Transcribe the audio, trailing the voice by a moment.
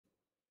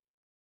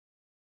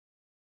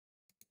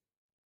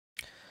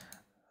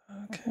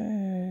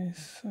Okay,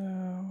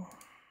 so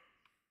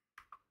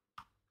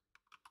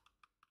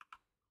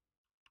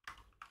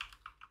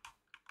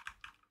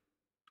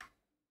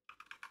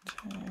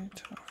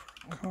date of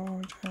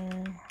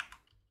recording.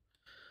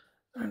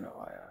 I don't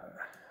know,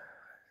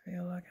 I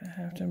feel like I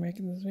have to make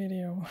this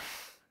video. I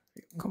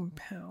feel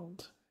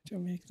compelled to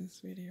make this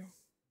video.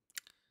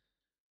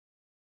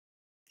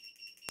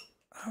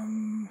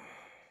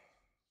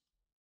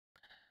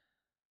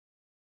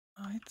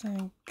 I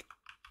think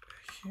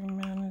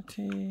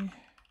humanity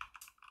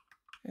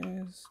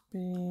is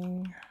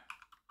being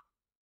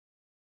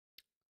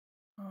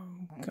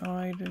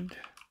guided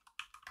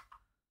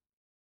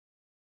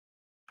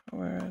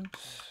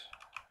towards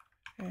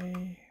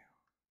a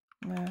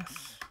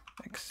mass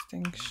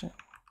extinction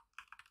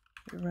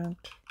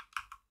event.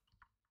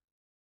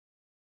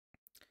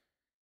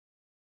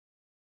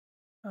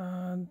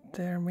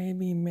 There may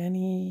be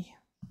many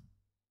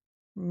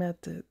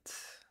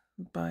methods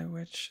by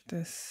which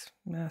this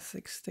mass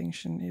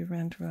extinction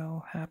event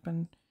will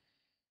happen.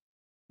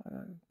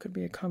 Could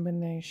be a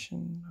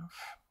combination of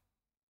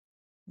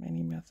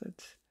many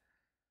methods.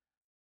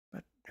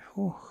 But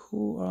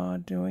who are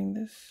doing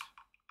this?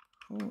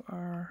 Who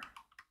are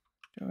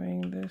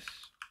doing this?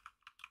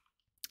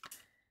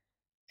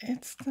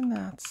 It's the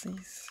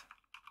Nazis.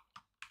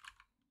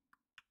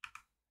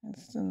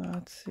 It's the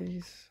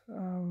Nazis.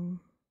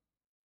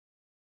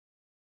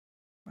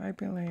 I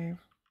believe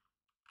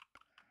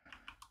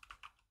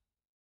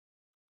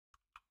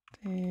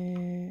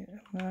the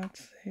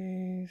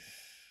Nazis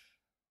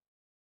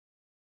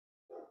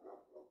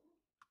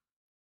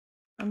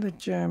and the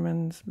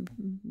Germans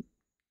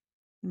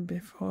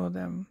before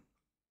them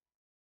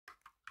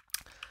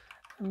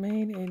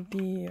made a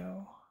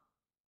deal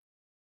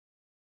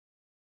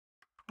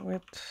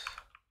with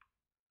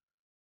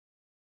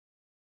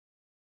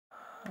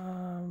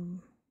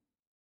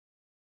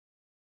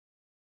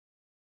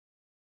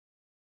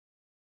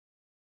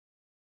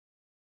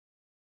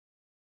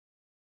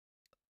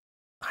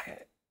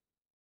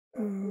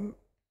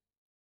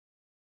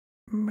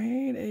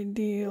made a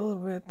deal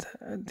with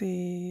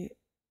the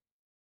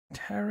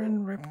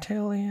terran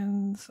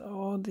reptilians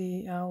or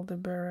the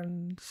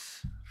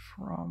Aldebarans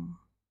from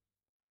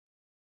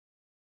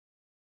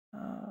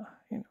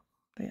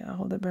the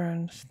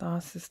Aldebaran star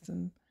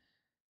system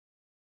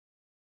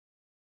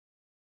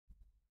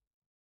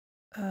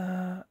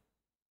to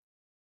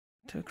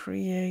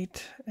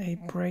create a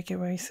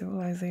breakaway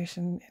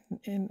civilization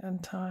in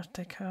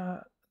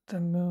Antarctica, the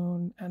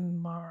moon,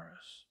 and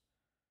Mars.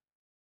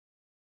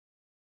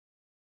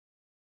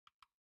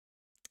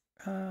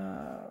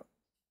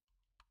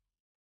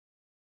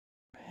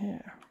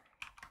 Here.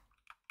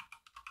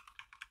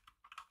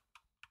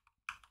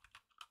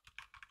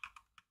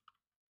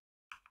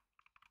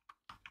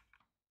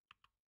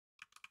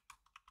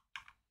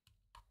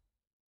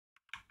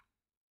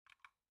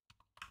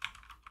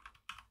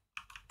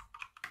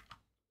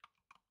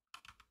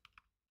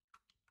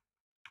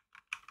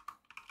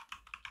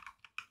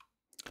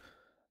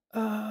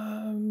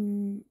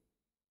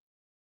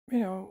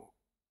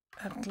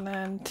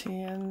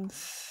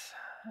 Atlanteans.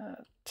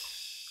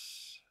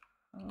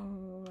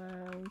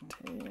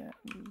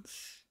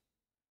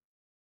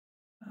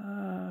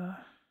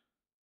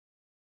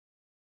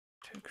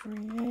 To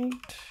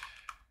create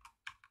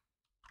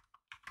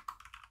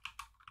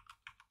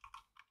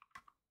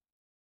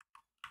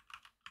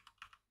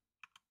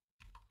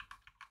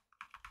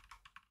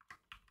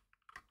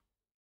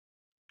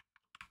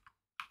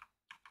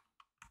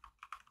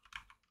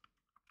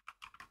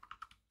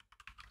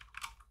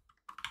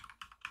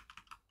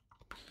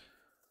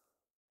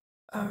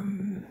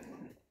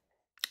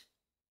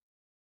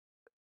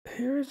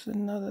here's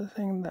another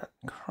thing that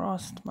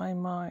crossed my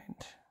mind.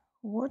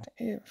 What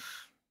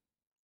if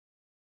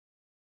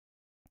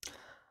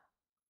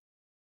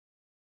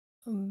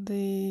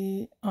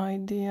the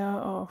idea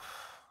of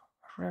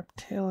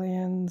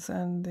reptilians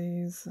and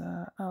these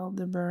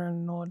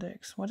Aldebaran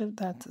nordics, what if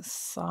that's a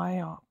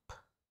psyop?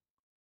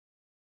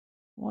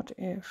 What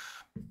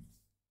if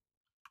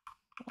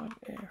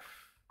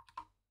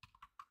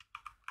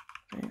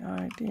the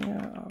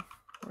idea of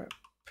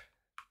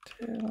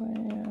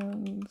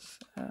reptilians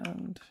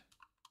and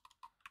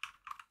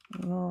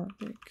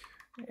nordic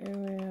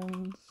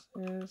aliens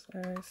is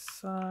a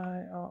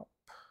psyop?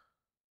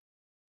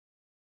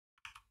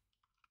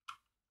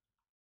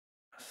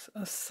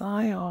 A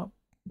psyop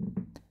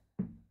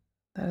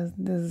that is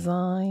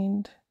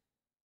designed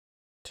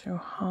to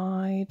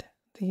hide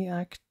the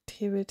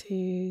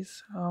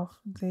activities of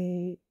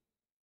the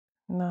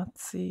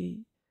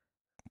Nazi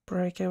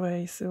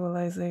breakaway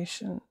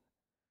civilization.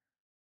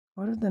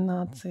 What if the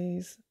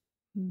Nazis,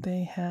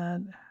 they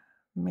had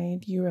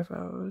made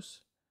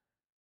UFOs?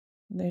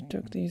 They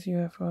took these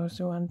UFOs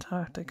to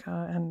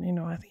Antarctica and,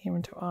 I think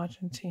even to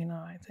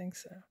Argentina, I think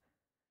so.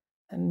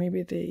 And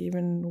maybe they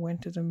even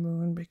went to the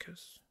moon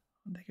because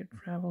they could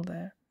travel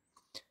there.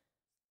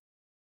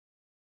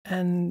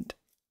 And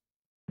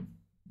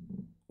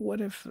what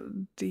if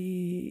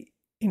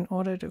in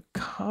order to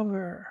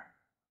cover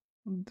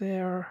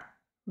their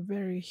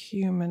very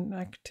human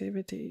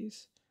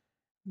activities.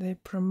 They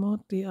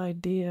promote the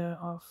idea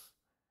of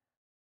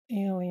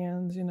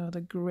aliens,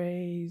 the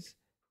greys,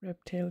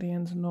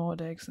 reptilians,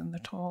 nordics, and the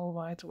tall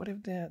whites. What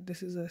if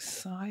this is a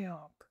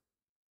psyop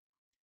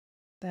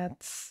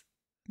that's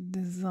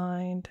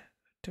designed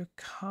to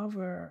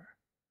cover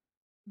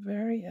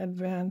very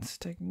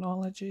advanced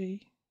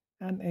technology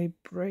and a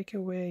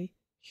breakaway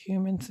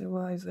human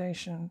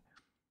civilization?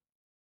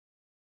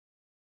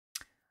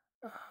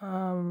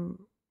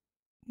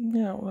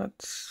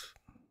 That's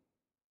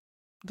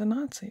the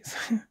Nazis.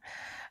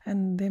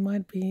 And there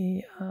might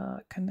be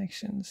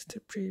connections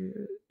to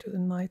the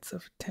Knights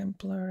of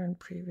Templar and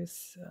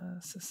previous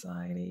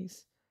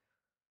societies.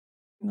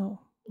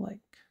 Like,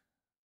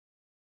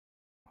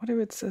 what if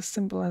it's as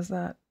simple as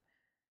that?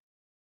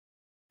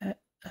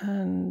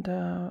 And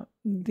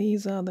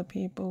these are the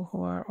people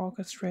who are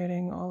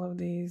orchestrating all of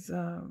these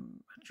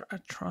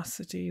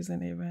atrocities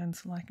and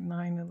events like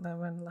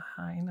 9/11,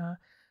 Lahaina,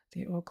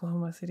 the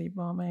Oklahoma City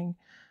bombing,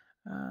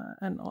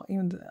 and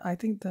even I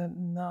think the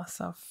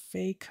NASA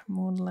fake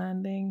moon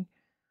landing,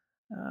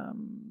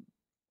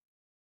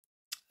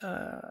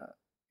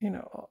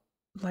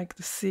 like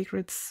the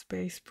secret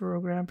space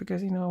program,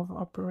 because of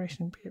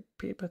Operation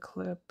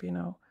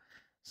Paperclip,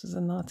 so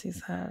the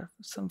Nazis have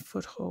some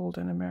foothold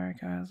in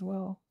America as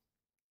well.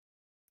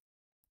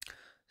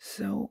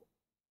 So,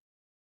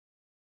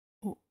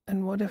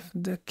 and what if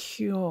the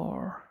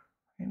cure,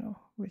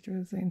 which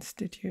was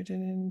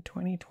instituted in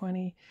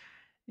 2020,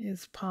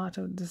 is part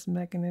of this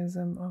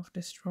mechanism of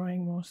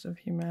destroying most of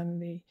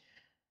humanity?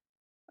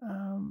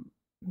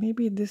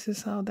 Maybe this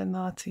is how the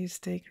Nazis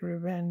take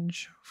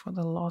revenge for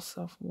the loss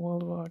of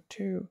World War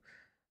II.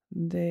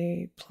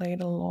 They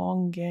played a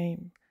long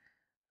game.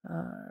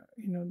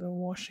 The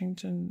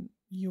Washington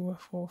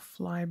UFO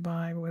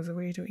flyby was a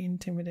way to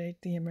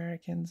intimidate the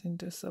Americans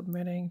into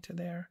submitting to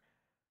their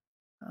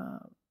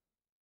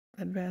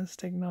advanced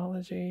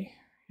technology,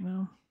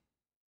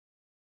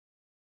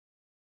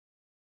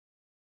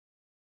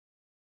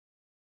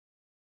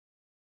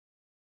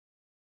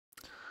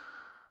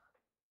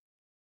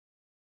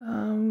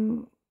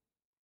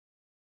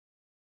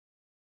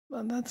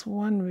 Well, that's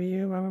one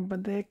view.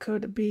 But there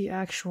could be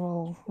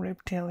actual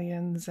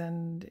reptilians,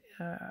 and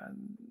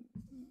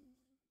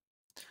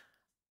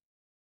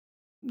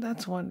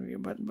that's one view.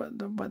 But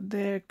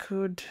there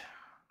could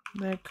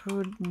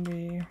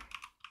be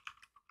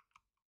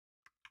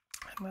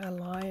an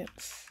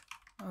alliance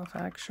of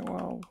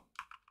actual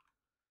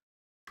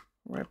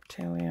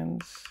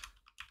reptilians.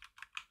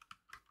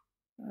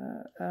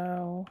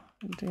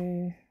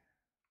 Aldebaran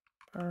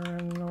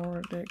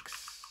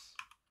nordics,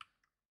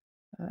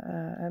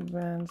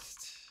 advanced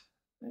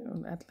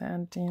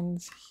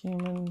Atlanteans,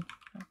 human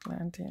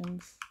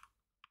Atlanteans,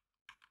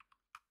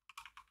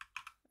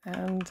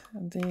 and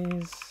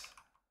these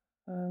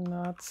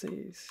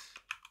Nazis.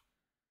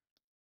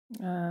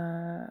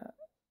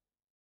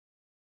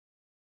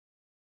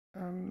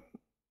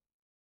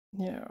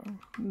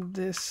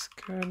 This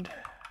could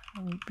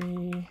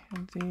be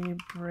the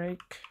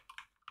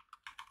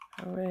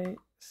breakaway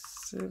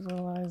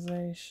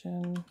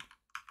civilization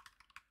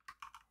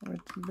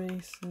with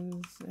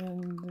bases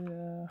in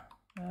the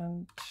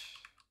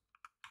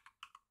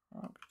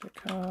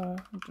Antarctica,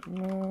 the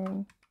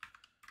moon,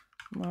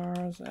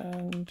 Mars,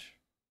 and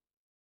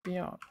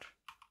beyond,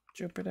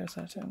 Jupiter,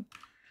 Saturn.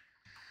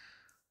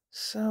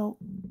 So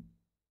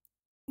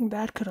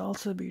that could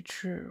also be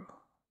true,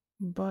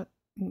 but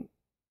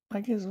I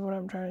guess what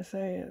I'm trying to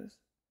say is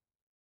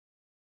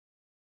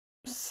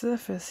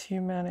surface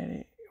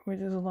humanity, which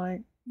is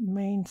like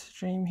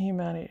mainstream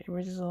humanity,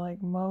 which is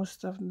like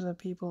most of the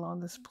people on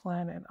this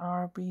planet,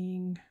 are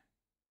being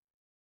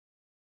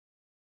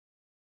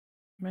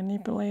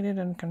manipulated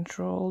and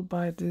controlled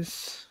by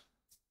this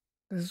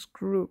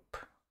group,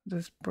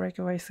 this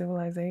breakaway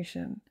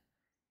civilization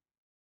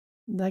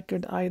that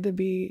could either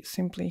be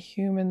simply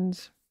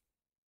humans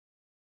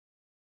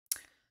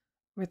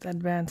with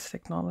advanced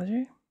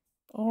technology,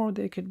 or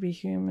they could be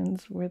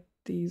humans with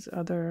these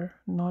other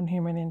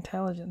non-human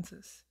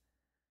intelligences.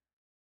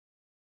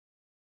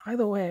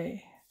 Either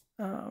way,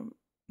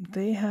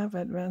 they have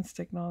advanced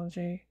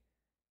technology.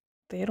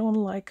 They don't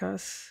like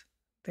us.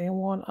 They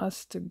want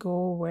us to go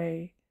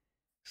away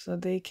so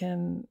they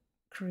can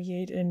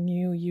create a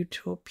new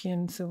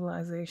utopian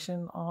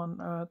civilization on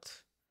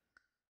Earth.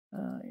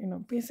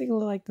 Basically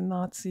like the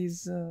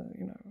Nazis, what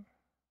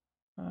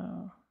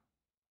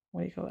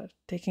do you call it?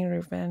 Taking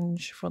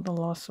revenge for the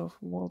loss of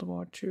World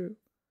War II.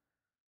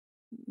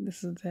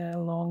 This is their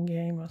long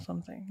game or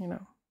something,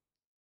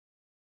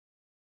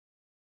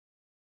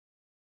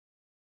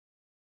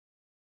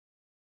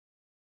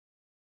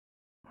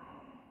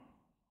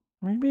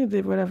 Maybe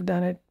they would have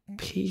done it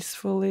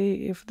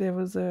peacefully if there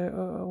was a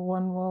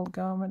one world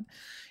government.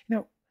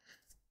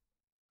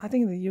 I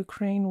think the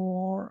Ukraine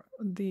war,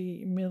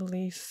 the Middle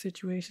East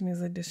situation is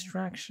a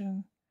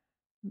distraction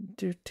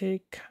to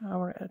take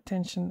our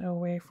attention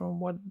away from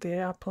what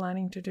they are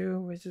planning to do,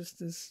 which is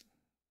this,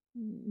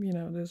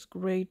 this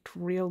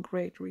real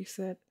great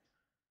reset.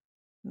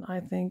 And I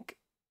think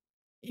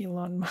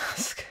Elon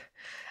Musk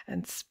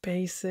and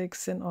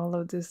SpaceX and all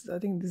of this. I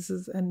think this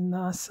is and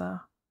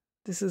NASA.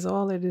 This is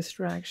all a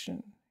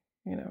distraction,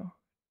 you know,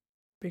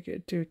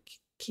 because to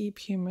keep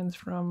humans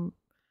from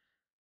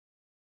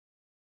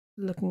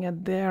looking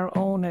at their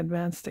own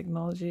advanced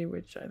technology,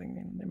 which I think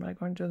they might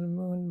go into the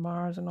moon,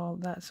 Mars, and all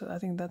that. So I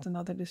think that's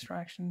another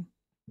distraction.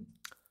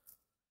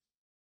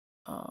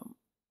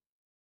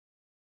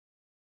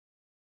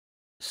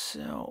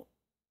 So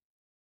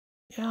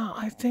yeah,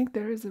 I think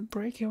there is a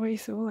breakaway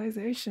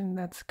civilization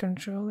that's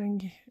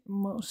controlling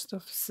most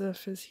of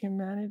surface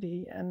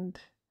humanity, and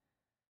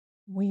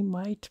we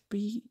might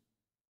be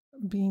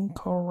being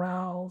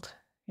corralled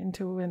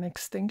into an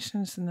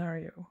extinction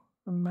scenario,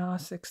 a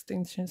mass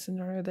extinction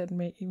scenario that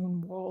may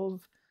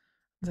involve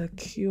the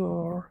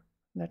cure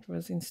that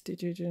was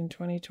instituted in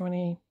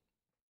 2020.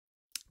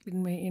 It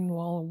may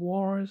involve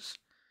wars.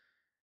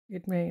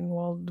 It may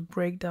involve the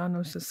breakdown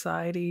of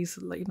societies,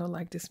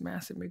 like this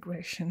mass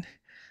immigration.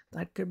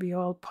 That could be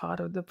all part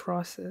of the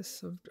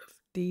process of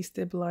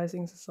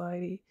destabilizing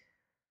society,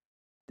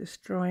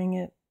 destroying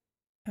it.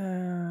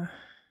 That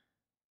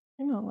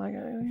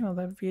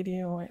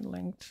video I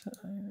linked.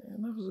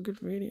 That was a good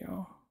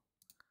video.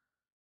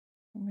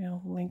 Maybe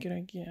I'll link it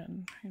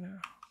again.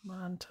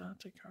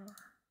 Antarctica.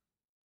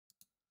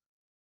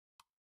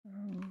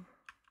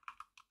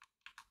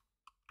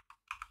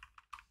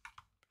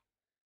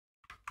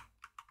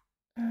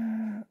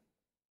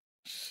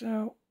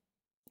 So,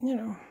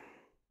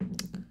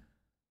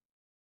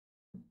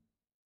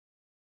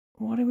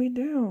 what do we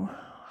do?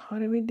 How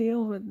do we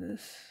deal with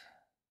this?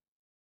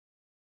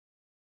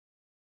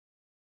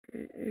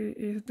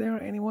 Is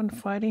there anyone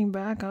fighting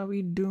back? Are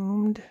we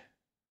doomed?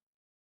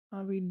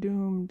 Are we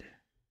doomed?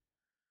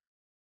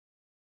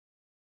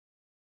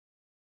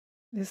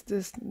 Is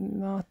this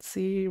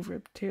Nazi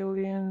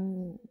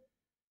reptilian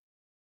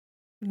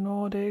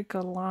Nordic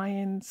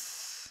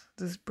alliance,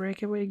 this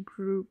breakaway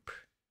group,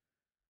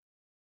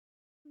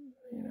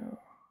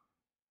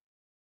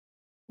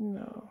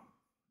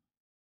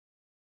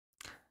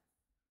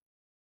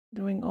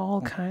 doing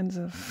all kinds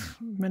of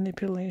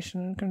manipulation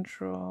and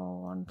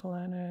control on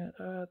planet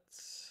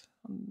Earth,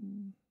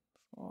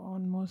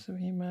 on most of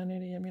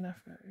humanity. I mean,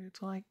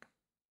 it's like,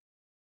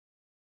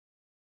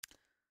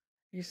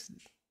 is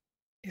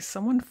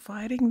someone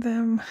fighting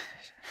them?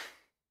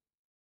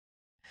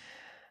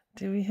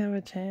 Do we have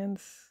a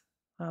chance?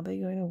 Are they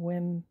going to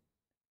win?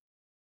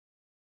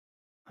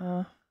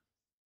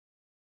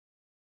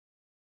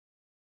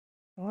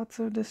 Lots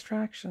of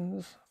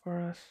distractions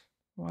for us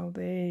while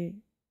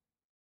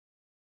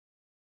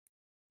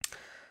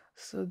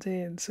so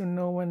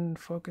no one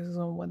focuses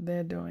on what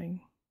they're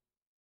doing.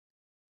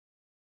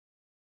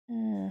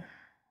 Not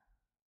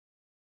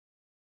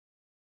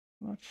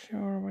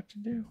sure what to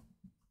do.